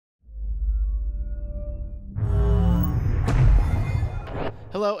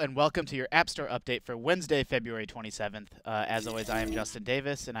Hello and welcome to your App Store update for Wednesday, February 27th. As always, I am Justin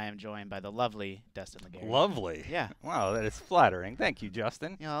Davis, and I am joined by the lovely Destin Legary. Lovely. Yeah. Wow, that is flattering. Thank you,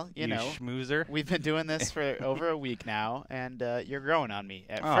 Justin. You know, schmoozer. we've been doing this for over a week now, and you're growing on me.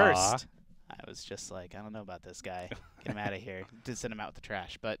 At Aw. first, I was just like, I don't know about this guy. Get him out of here. Just send him out with the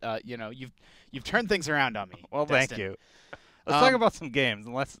trash. But you know, you've turned things around on me. Well, Destin. thank you. Let's talk about some games,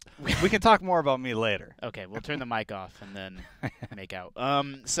 and we can talk more about me later. Okay, we'll turn the mic off and then make out.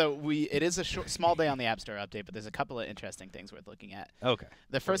 So it is a small day on the App Store update, but there's a couple of interesting things worth looking at. Okay.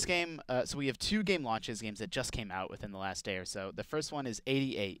 The first game, so we have two game launches, games that just came out within the last day or so. The first one is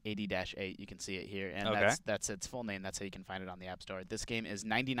 88, 80-8. You can see it here, and Okay. that's its full name. That's how you can find it on the App Store. This game is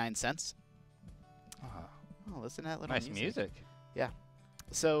 99 cents. Oh, listen to that little Nice music. Yeah.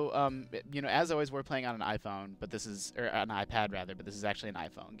 So, you know, as always, we're playing on an iPhone, but this is, or an iPad rather, but this is actually an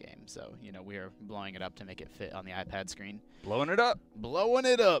iPhone game. So, you know, we are blowing it up to make it fit on the iPad screen. Blowing it up. Blowing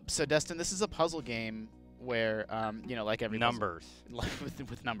it up. So, Destin, this is a puzzle game where, you know, like every Numbers.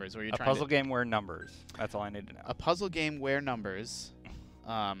 with numbers, where you're A trying puzzle game where numbers. That's all I need to know. a puzzle game where numbers,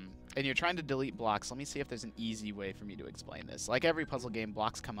 and you're trying to delete blocks. Let me see if there's an easy way for me to explain this. Like every puzzle game,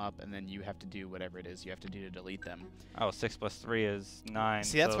 blocks come up, and then you have to do whatever it is you have to do to delete them. Oh, 6 plus 3 is 9.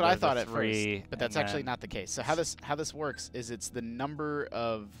 See, that's so what I there's a thought at 3, first, but that's and actually then- not the case. So how this works is it's the number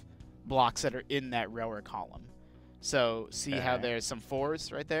of blocks that are in that row or column. So see how Okay. there's some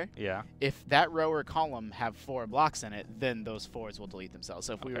 4s right there? Yeah. If that row or column have 4 blocks in it, then those 4s will delete themselves.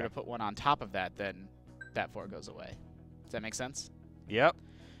 So if we were Okay. to put one on top of that, then that 4 goes away. Does that make sense? Yep.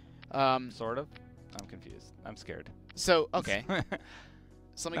 So Sort of. I'm confused. I'm scared. okay.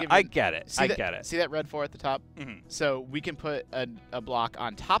 So let me give you I get it. see I that, get it. See that red 4 at the top? Mhm. So we can put a block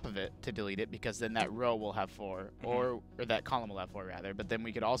on top of it to delete it, because then that row will have 4, or that column will have 4 rather. But then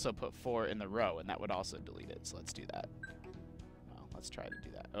we could also put 4 in the row, and that would also delete it. So let's do that. Well, let's try to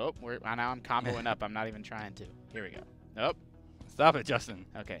do that. Oh, now I'm comboing up. I'm not even trying to. Here we go. Oh, Stop it, Justin.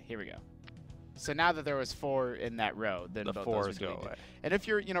 okay. Here we go. So now that there was 4 in that row, then The both those 4s would go delete. away. And if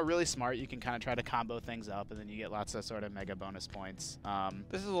you're, you know, really smart, you can kind of try to combo things up, and then you get lots of sort of mega bonus points.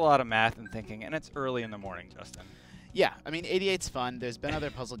 This is a lot of math and thinking, and it's early in the morning, Justin. Yeah, I mean, 88's fun. There's been other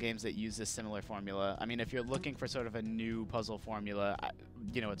puzzle games that use this similar formula. I mean, if you're looking for sort of a new puzzle formula,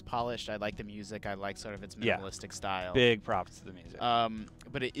 you know, it's polished. I like the music. I like sort of its Yeah. minimalistic style. Big props to the music.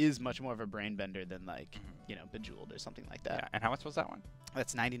 But it is much more of a brain bender than, like, you know, Bejeweled or something like that. Yeah. And how much was that one?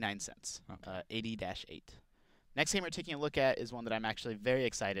 That's 99 cents, Okay. 80-8. Next game we're taking a look at is one that I'm actually very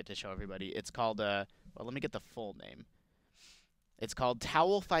excited to show everybody. It's called, well, let me get the full name. It's called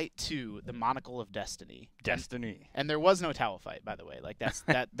Towel Fight 2, The Monocle of Destiny. Destiny. And there was no towel fight, by the way. Like, that's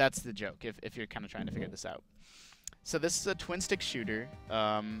that's the joke, if you're kind of trying to figure this out. So this is a twin-stick shooter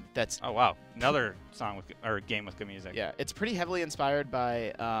that's... Oh, wow. Another song with, or game with good music. Yeah, it's pretty heavily inspired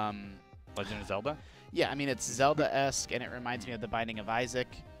by... Legend of Zelda? yeah, I mean, it's Zelda-esque, and it reminds me of The Binding of Isaac.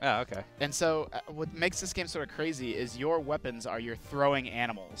 Oh, okay. And so what makes this game sort of crazy is your weapons are your throwing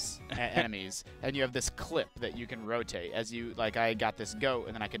animals, enemies, and you have this clip that you can rotate. As you, like, I got this goat,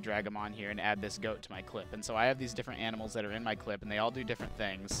 and then I could drag them on here and add this goat to my clip. And so I have these different animals that are in my clip, and they all do different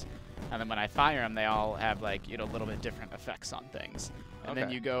things. And then when I fire them, they all have, like, you know, a little bit different effects on things. And then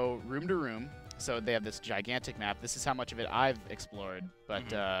Okay. you go room to room. So they have this gigantic map. This is how much of it I've explored,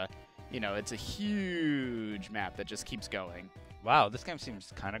 but, you know, it's a huge map that just keeps going. Wow, this game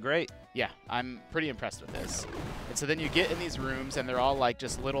seems kind of great. Yeah, I'm pretty impressed with this. And so then you get in these rooms, and they're all like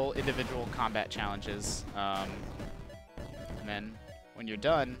just little individual combat challenges. And then when you're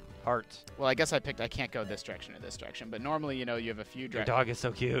done, Hearts. well, I guess I can't go this direction or this direction, but normally, you know, you have a few Your directions. dog is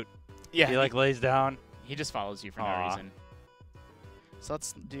so cute. Yeah, He like lays down. he just follows you for no Aw. reason. So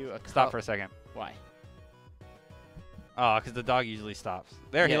let's do a Stop for a second. Why? Oh, because the dog usually stops.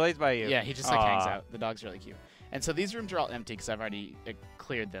 There, he Yeah. lays by you. Yeah, he just like hangs Aw. out. The dog's really cute. And so these rooms are all empty because I've already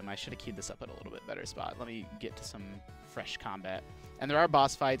cleared them. I should have keyed this up at a little bit better spot. Let me get to some fresh combat. And there are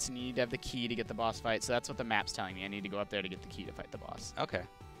boss fights, and you need to have the key to get the boss fight. So that's what the map's telling me. I need to go up there to get the key to fight the boss. Okay.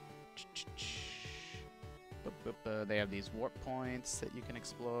 They have these warp points that you can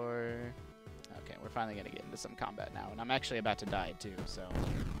explore. Okay, we're finally going to get into some combat now. And I'm actually about to die, too, so...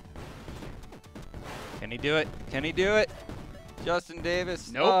 Can he do it? Can he do it? Justin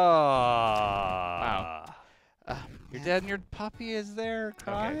Davis. Nope. Oh. Wow. Your dad and your puppy is there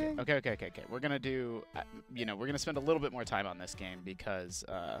crying? Okay. We're going to do... you know, we're going to spend a little bit more time on this game because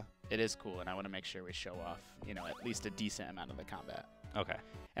it is cool, and I want to make sure we show off, you know, at least a decent amount of the combat. Okay.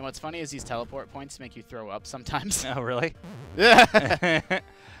 And what's funny is these teleport points make you throw up sometimes. Oh, really?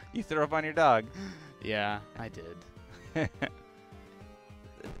 You threw up on your dog. Yeah, I did.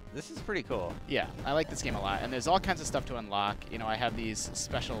 This is pretty cool. Yeah, I like this game a lot, and there's all kinds of stuff to unlock. You know, I have these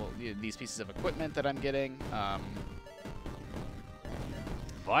these pieces of equipment that I'm getting.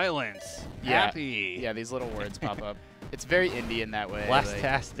 Violence. Yeah, Happy. yeah, these little words pop up. It's very indie in that way.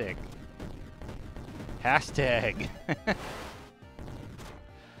 Blastastic. Hashtag.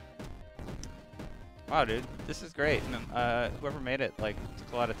 Wow, dude, this is great. And, whoever made it like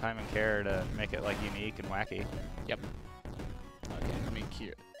took a lot of time and care to make it like unique and wacky. Yep. Okay, let me cue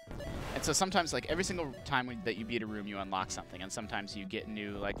it. And so sometimes, like, every single time that you beat a room, you unlock something. And sometimes you get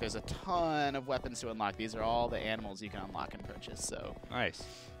new, like, there's a ton of weapons to unlock. These are all the animals you can unlock and purchase. So Nice.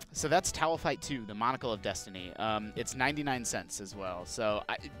 So that's Tower Fight 2, the Monocle of Destiny. It's 99 cents as well. So,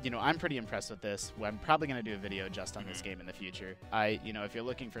 I'm pretty impressed with this. I'm probably going to do a video just on this game in the future. If you're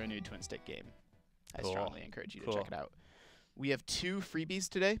looking for a new twin-stick game, I strongly encourage you to check it out. We have 2 freebies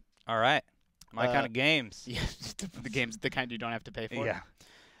today. All right. My kind of games. Yeah, the games, the kind you don't have to pay for. Yeah.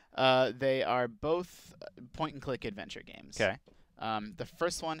 They are both point-and-click adventure games. Okay. The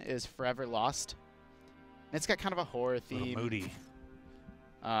first one is Forever Lost. It's got kind of a horror theme. Moody.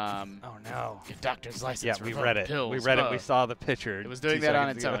 Oh no. Your doctor's license. Yeah, we read it. We read it. We saw the picture. It was doing that on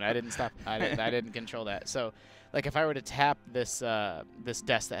its own. I didn't stop. I didn't control that. So, like, if I were to tap this this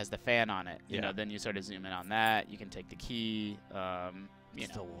desk that has the fan on it, you know, then you sort of zoom in on that. You can take the key.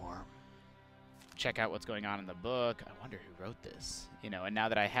 Still warm. Check out what's going on in the book. I wonder who wrote this. And now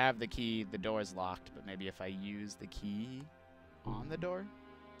that I have the key, the door is locked. But maybe if I use the key on the door,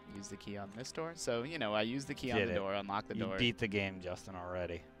 use the key on this door. So, I use the key on the door, unlock the door. You beat the game, Justin,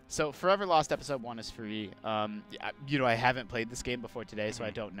 already. So, Forever Lost Episode 1 is free. I haven't played this game before today, so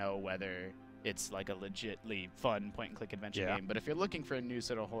I don't know whether it's like a legitly fun point-and-click adventure game. But if you're looking for a new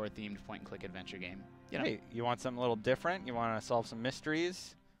sort of horror-themed point-and-click adventure game, Hey, you want something a little different? You want to solve some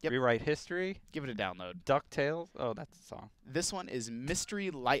mysteries? Yep. Rewrite history? Give it a download. DuckTales? Oh, that's a song. This one is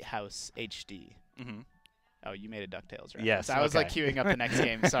Mystery Lighthouse HD. Mm-hmm. Oh, you made a DuckTales reference. Yes, I was like queuing up the next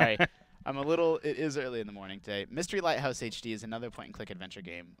game. Sorry. It is early in the morning today. Mystery Lighthouse HD is another point-and-click adventure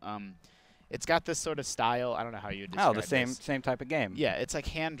game. It's got this sort of style. I don't know how you would describe the same type of game. Yeah, it's like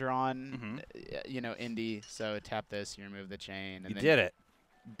hand-drawn, indie. So tap this, you remove the chain. And you did it.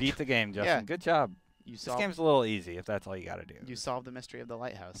 Beat the game, Justin. Yeah. Good job. This game's a little easy if that's all you got to do. You solved the mystery of the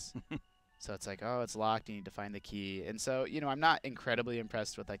lighthouse. So it's like, oh, it's locked. You need to find the key. And so, I'm not incredibly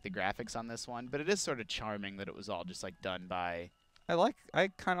impressed with like the graphics on this one, but it is sort of charming that it was all just like done by. I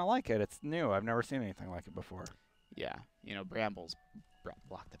kind of like it. It's new. I've never seen anything like it before. Yeah, brambles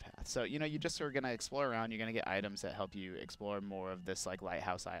block the path. So you just sort of gonna explore around. You're gonna get items that help you explore more of this like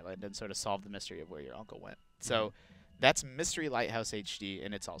lighthouse island and sort of solve the mystery of where your uncle went. So that's Mystery Lighthouse HD,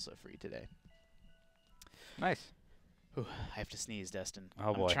 and it's also free today. Nice. Whew, I have to sneeze, Destin.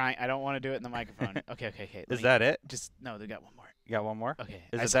 Oh, boy. I'm trying. I don't want to do it in the microphone. Okay. Is that it? No, they got one more. You got one more? Okay.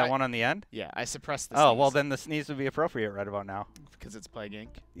 Is it that one on the end? Yeah, I suppressed the sneeze. sneeze. Well, then the sneeze would be appropriate right about now. Because it's Plague Inc.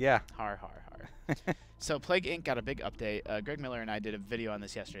 Yeah. Har. So Plague Inc. got a big update. Greg Miller and I did a video on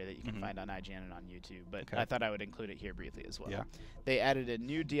this yesterday that you can find on IGN and on YouTube, but I thought I would include it here briefly as well. Yeah. They added a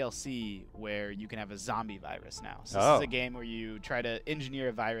new DLC where you can have a zombie virus now. So this is a game where you try to engineer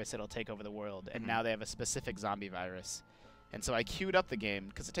a virus that'll take over the world, and now they have a specific zombie virus. And so I queued up the game,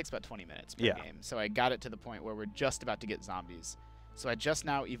 because it takes about 20 minutes per game. So I got it to the point where we're just about to get zombies. So I just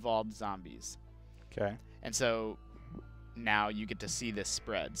now evolved zombies. Okay. And so now you get to see this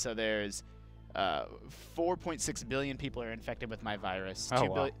spread. So there's 4.6 billion people are infected with my virus.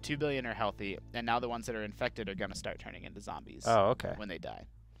 2 billion are healthy. And now the ones that are infected are going to start turning into zombies when they die.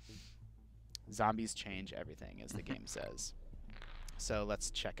 Zombies change everything, as the game says. So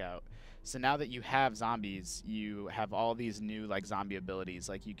let's check out. So now that you have zombies, you have all these new like zombie abilities.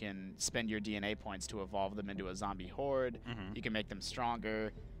 Like you can spend your DNA points to evolve them into a zombie horde. You can make them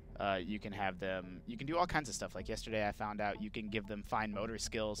stronger. You can have them. You can do all kinds of stuff. Like yesterday, I found out you can give them fine motor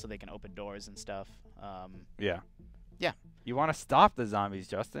skills so they can open doors and stuff. Yeah. You want to stop the zombies,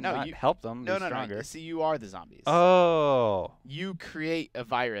 Justin, not help them be stronger. No. See, you are the zombies. Oh. You create a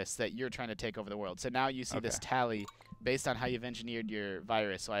virus that you're trying to take over the world. So now you see this tally based on how you've engineered your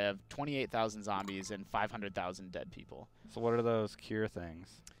virus. So I have 28,000 zombies and 500,000 dead people. So what are those cure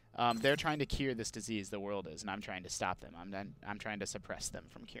things? They're trying to cure this disease the world is, and I'm trying to stop them. I'm trying to suppress them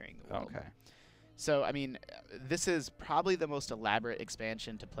from curing the world. Okay. So, I mean, this is probably the most elaborate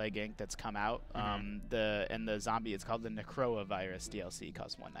expansion to Plague Inc. that's come out. The zombie, it's called the Necroa virus DLC,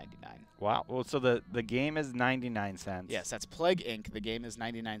 costs $1.99. Wow. Well, so the game is 99 cents. Yes, that's Plague Inc. The game is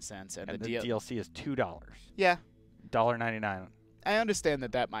 99 cents, and the DLC is $2. Yeah. $1.99. I understand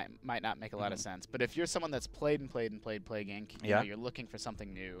that might not make a lot of sense, but if you're someone that's played Plague Inc., you know, you're looking for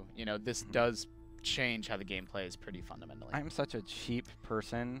something new. You know, this does change how the game plays pretty fundamentally. I'm such a cheap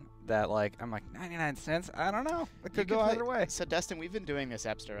person that like I'm like 99 cents. I don't know. It could go either way. So Destin, we've been doing this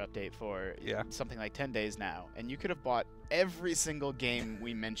App Store update for something like 10 days now, and you could have bought every single game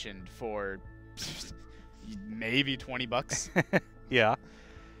we mentioned for maybe $20. Yeah,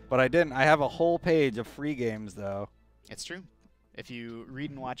 but I didn't. I have a whole page of free games though. It's true. If you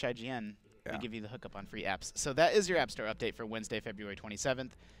read and watch IGN, we give you the hookup on free apps. So that is your App Store update for Wednesday, February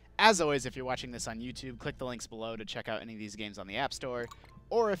 27th. As always, if you're watching this on YouTube, click the links below to check out any of these games on the App Store.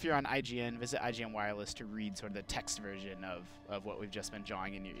 Or if you're on IGN, visit IGN Wireless to read sort of the text version of what we've just been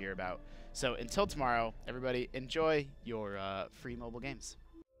jawing in your ear about. So until tomorrow, everybody, enjoy your free mobile games.